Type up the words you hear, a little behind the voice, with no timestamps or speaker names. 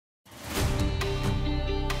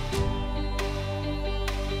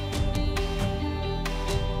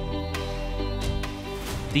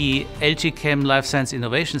The LG Chem Life Science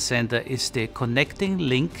Innovation Center is the connecting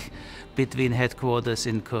link between headquarters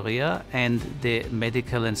in Korea and the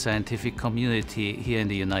medical and scientific community here in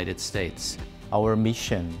the United States. Our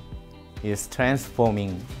mission is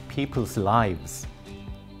transforming people's lives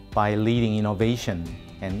by leading innovation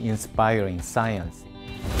and inspiring science.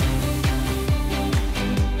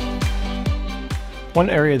 One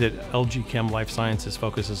area that LG Chem Life Sciences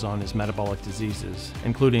focuses on is metabolic diseases,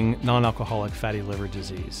 including non-alcoholic fatty liver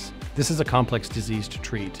disease. This is a complex disease to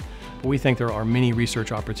treat, but we think there are many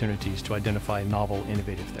research opportunities to identify novel,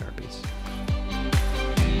 innovative therapies.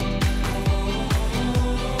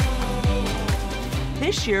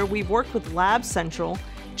 This year, we've worked with LabCentral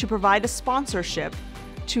to provide a sponsorship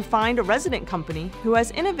to find a resident company who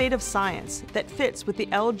has innovative science that fits with the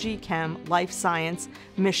LG Chem Life Science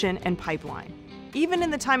mission and pipeline. Even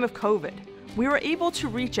in the time of COVID, we were able to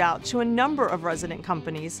reach out to a number of resident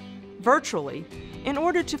companies virtually in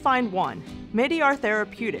order to find one, Mediar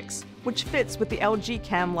Therapeutics, which fits with the LG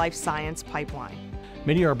Chem Life Science pipeline.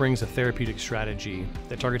 Mediar brings a therapeutic strategy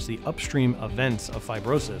that targets the upstream events of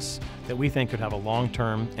fibrosis that we think could have a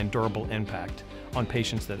long-term and durable impact on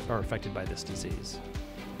patients that are affected by this disease.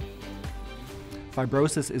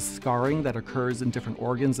 Fibrosis is scarring that occurs in different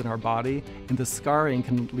organs in our body, and the scarring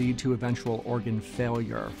can lead to eventual organ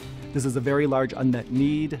failure. This is a very large unmet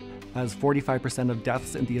need, as 45% of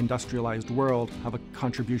deaths in the industrialized world have a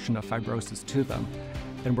contribution of fibrosis to them,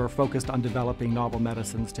 and we're focused on developing novel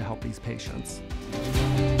medicines to help these patients.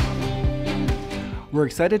 We're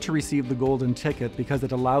excited to receive the golden ticket because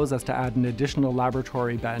it allows us to add an additional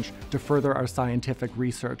laboratory bench to further our scientific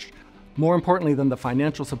research. More importantly than the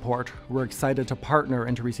financial support, we're excited to partner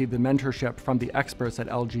and to receive the mentorship from the experts at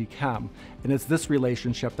LG Chem. And it's this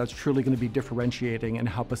relationship that's truly going to be differentiating and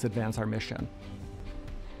help us advance our mission.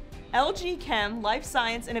 LG Chem Life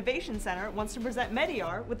Science Innovation Center wants to present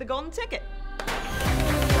Mediar with the golden ticket.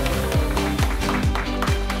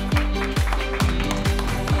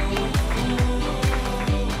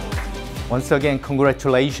 Once again,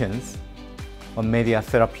 congratulations on Mediar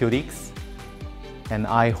Therapeutics. And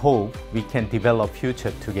I hope we can develop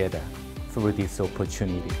future together through this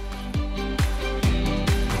opportunity.